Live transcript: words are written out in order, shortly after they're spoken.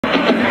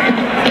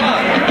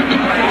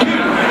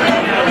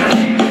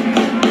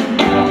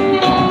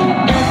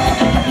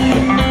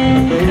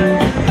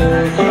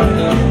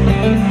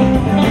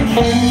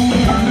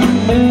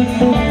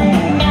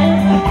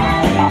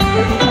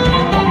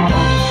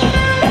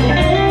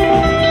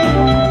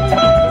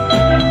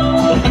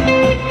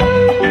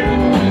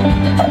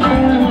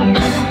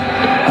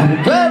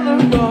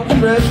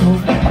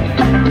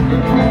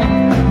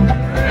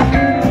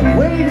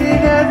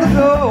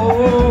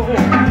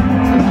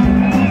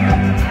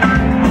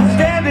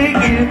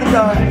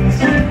darkness.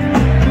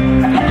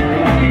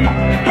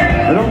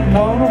 I don't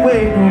wanna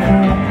wait no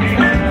more.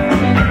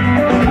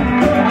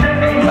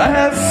 I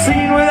have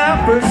seen without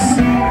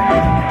pursuit.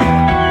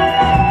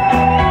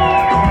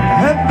 I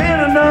have been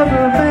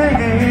another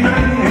man.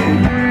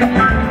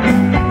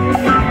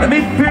 Let me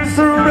pierce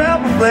the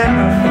rebel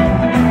banner,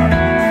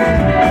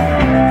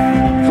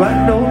 so I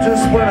know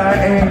just what I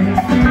am.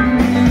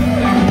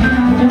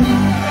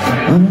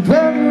 I'm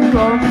dwelling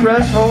on the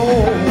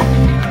threshold,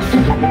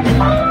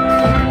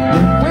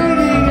 I'm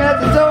waiting at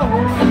the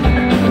door.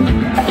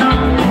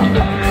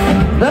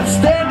 I'm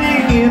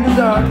standing in the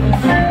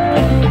darkness.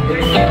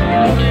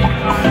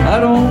 I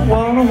don't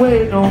wanna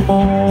wait no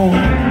more.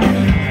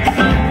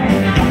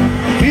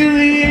 Feel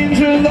the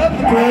angel of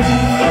the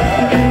presence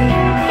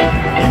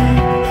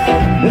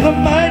in the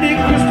mighty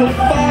crystal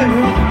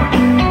fire.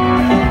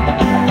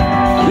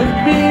 Lift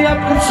me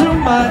up into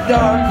my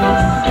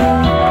darkness.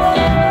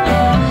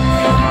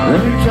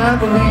 Every time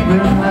I leave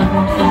it behind,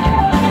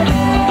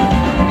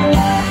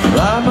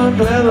 I'm a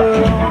dweller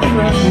on the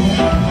threshold.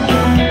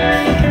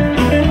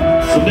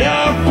 Someday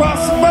I'll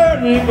cross the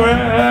burning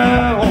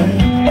ground,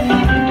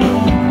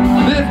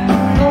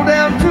 go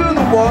down to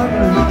the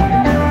water,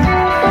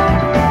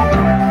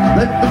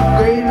 let the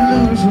great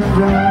illusion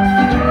drown.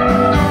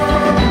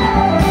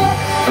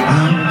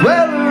 I'm a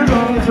dweller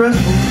on the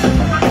threshold,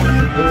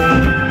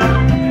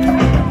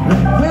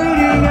 I'm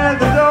waiting at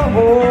the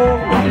door.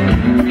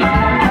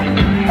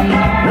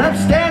 I'm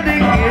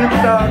standing in the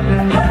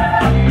darkness.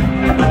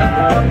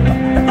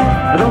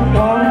 I don't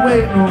wanna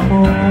wait no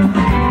more.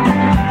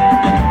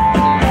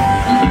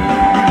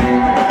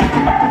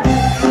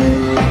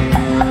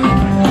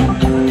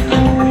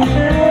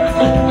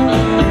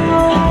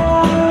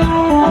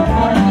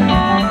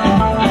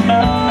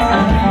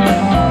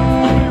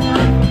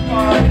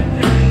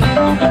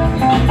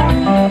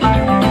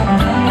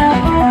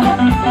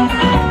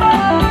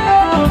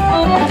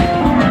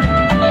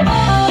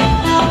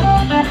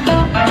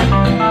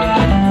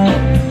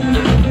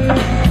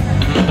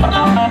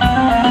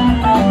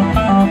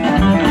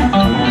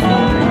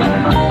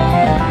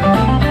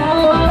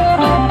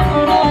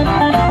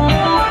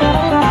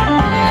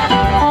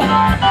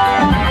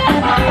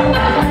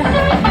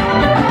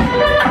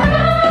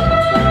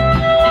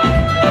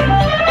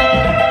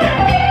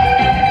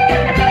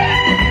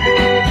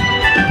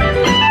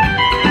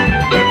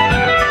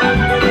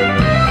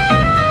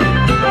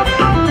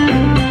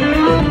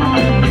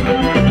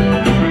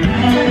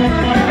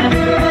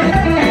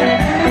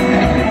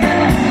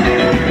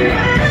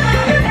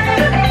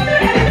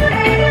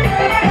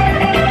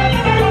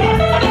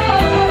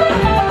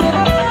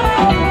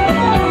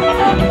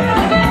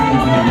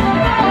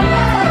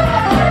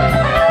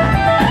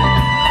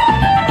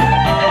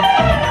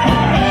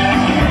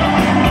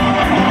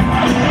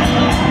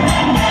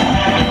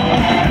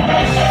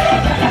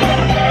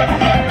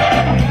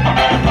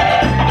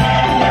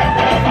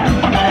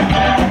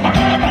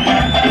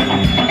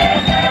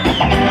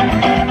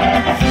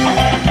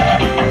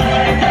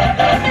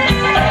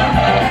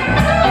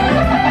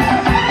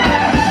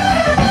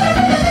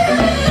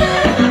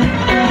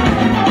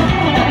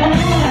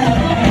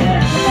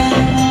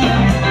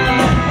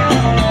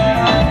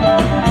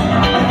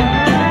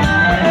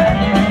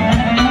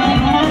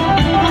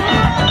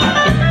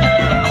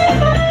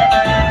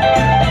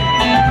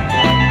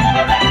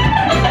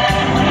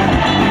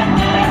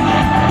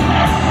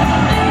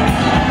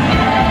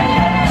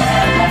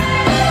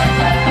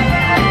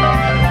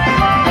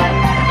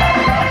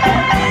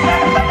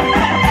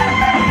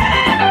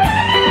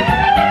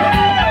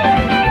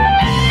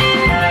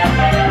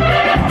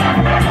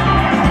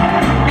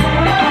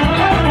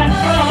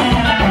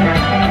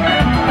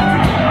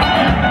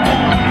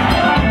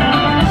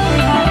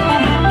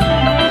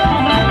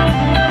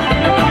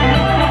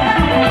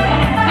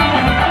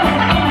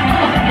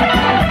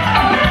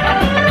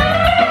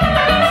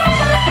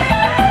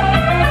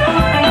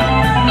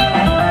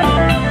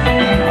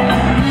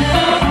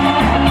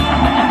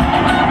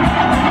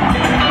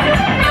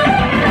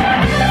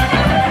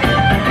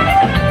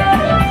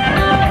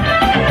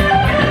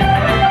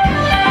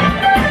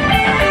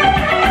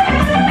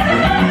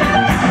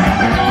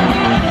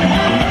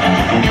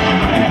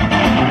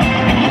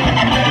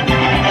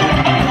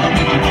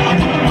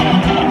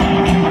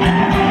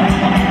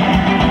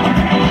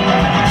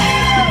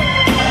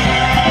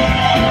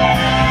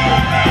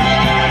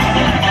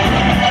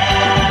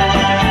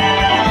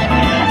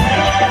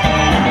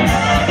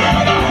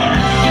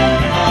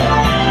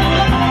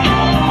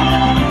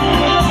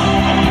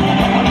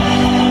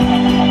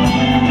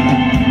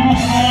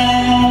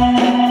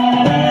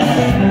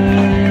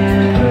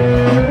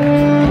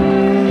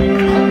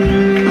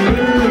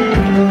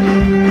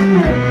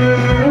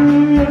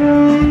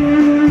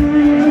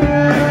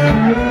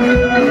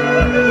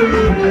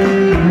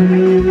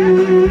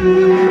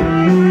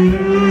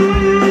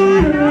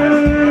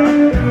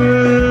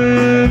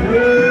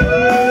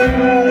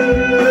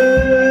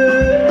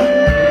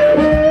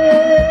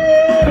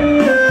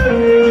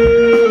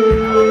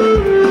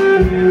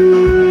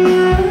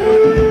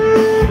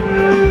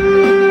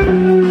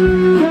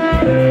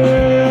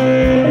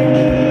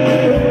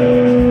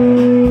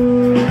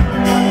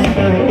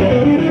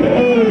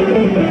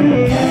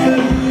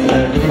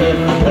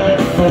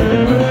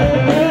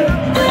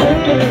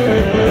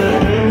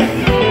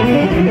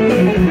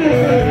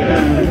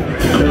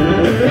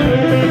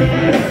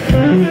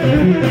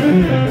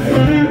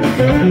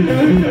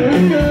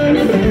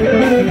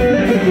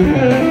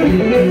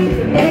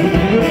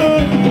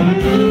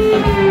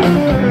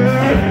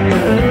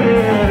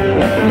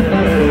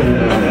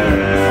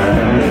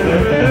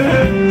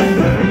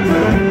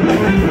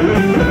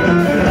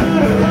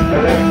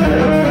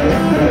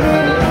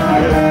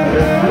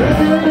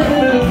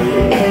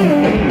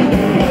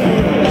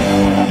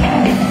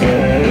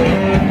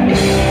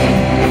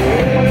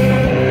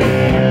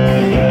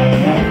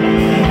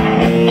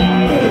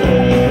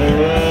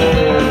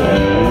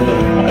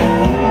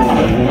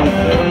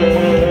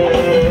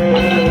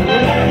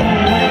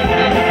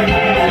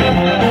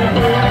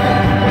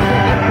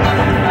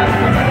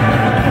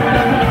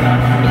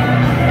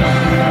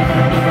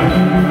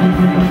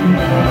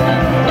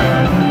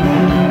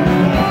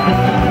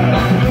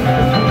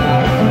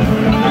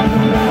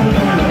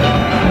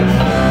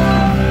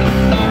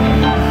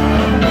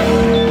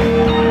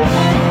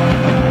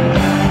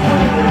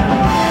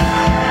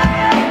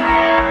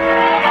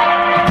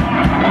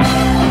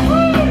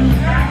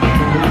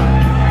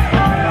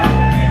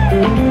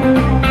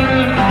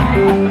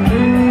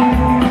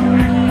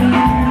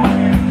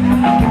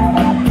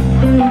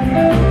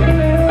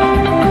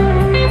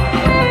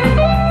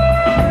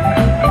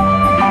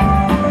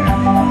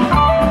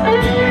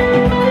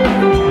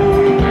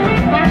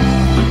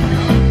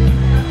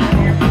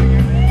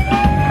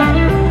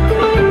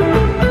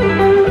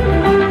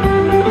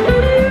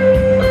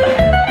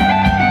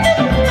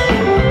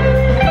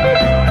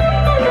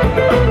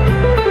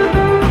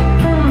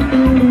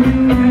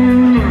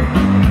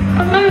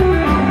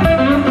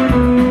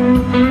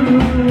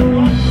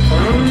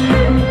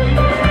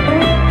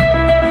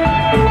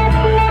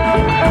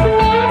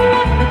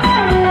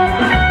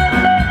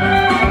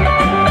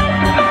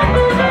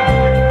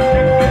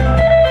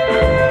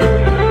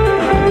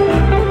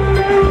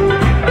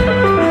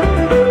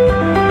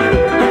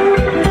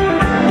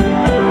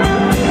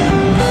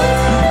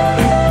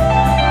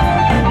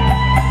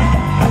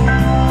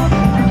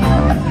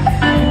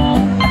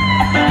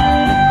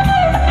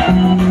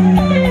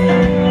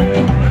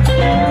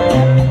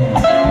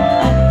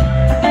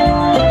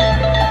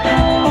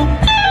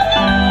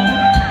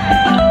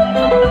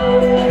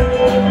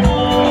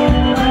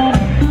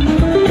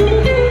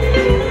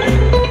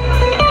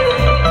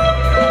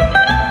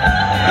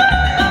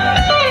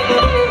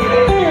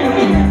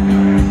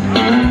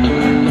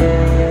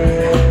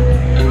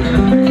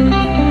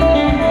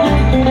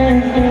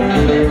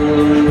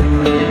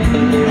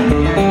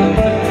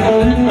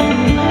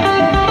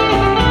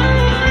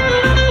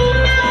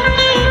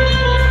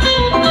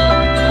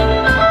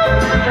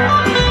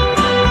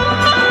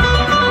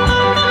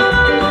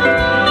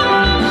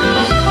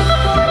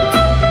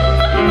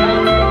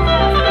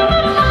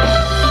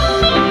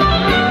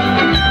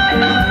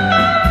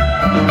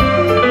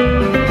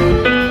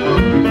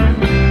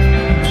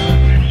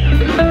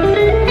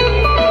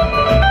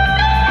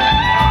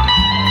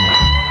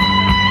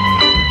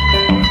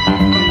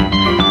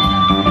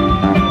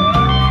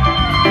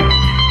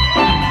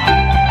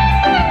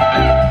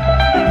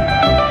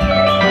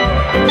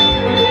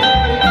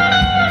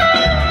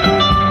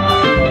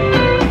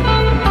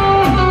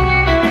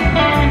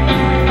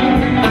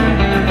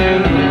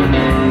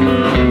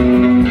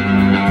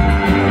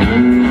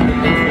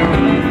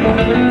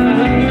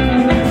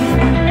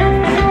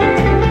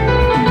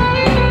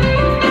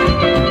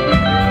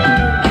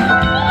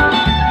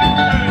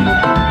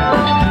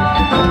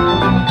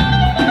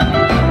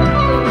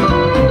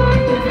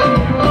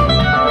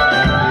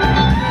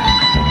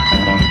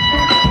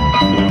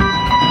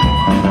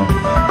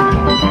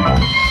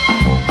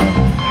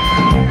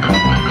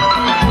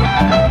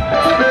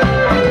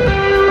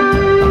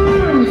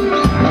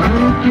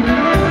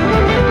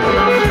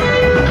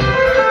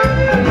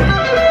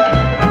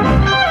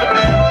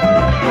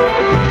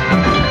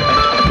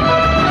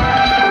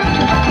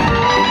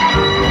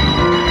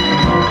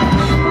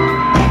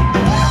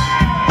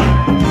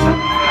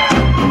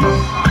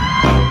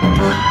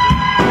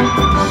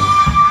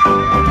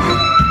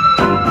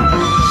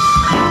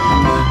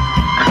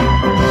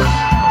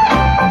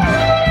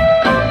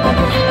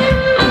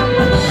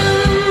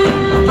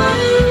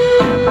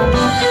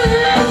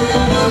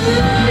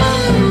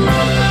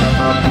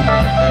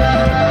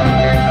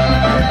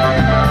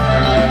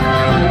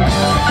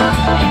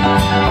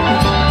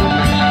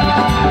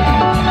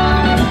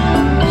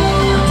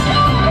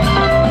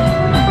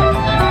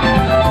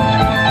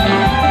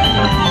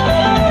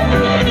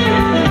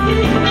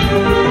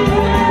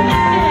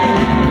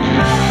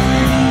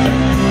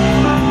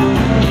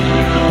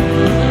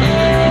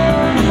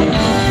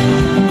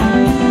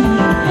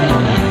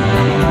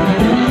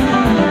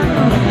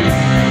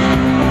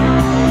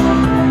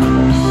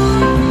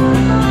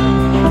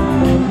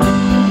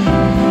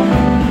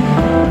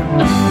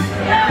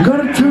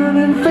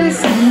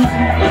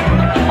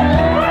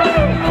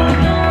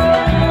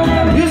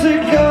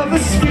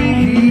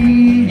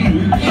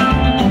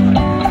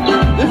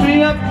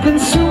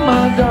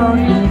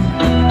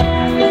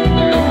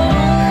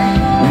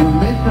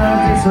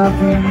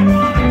 feet.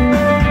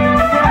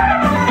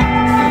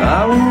 I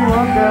will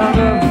walk out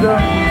of the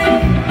darkness,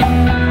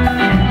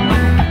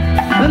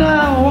 and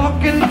I'll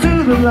walk into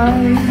the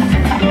light,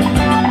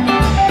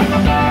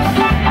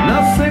 and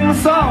I'll sing the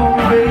song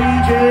of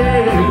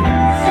ages,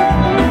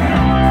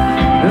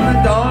 and the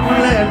dawn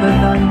will end the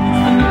night.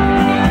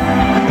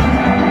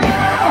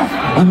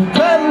 I'm a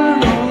dweller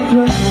on the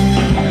threshold,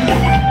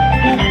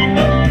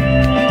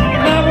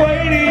 and I'm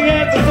waiting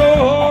at the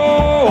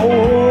door,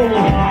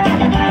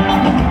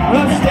 and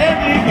I'm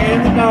standing in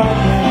the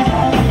darkness.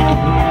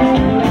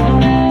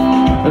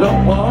 I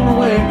don't wanna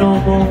wait no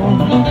more.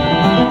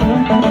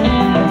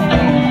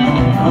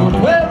 I'm a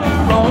dweller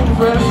on the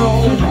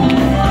threshold,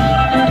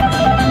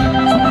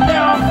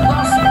 down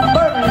across the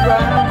burning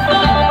ground,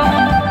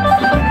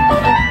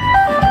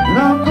 and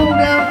I'll go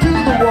down to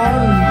the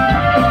water,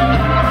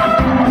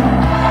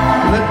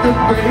 let the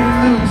grave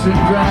loose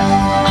and drown.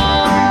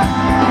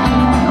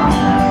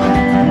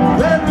 I'm a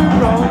dweller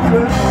on the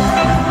threshold.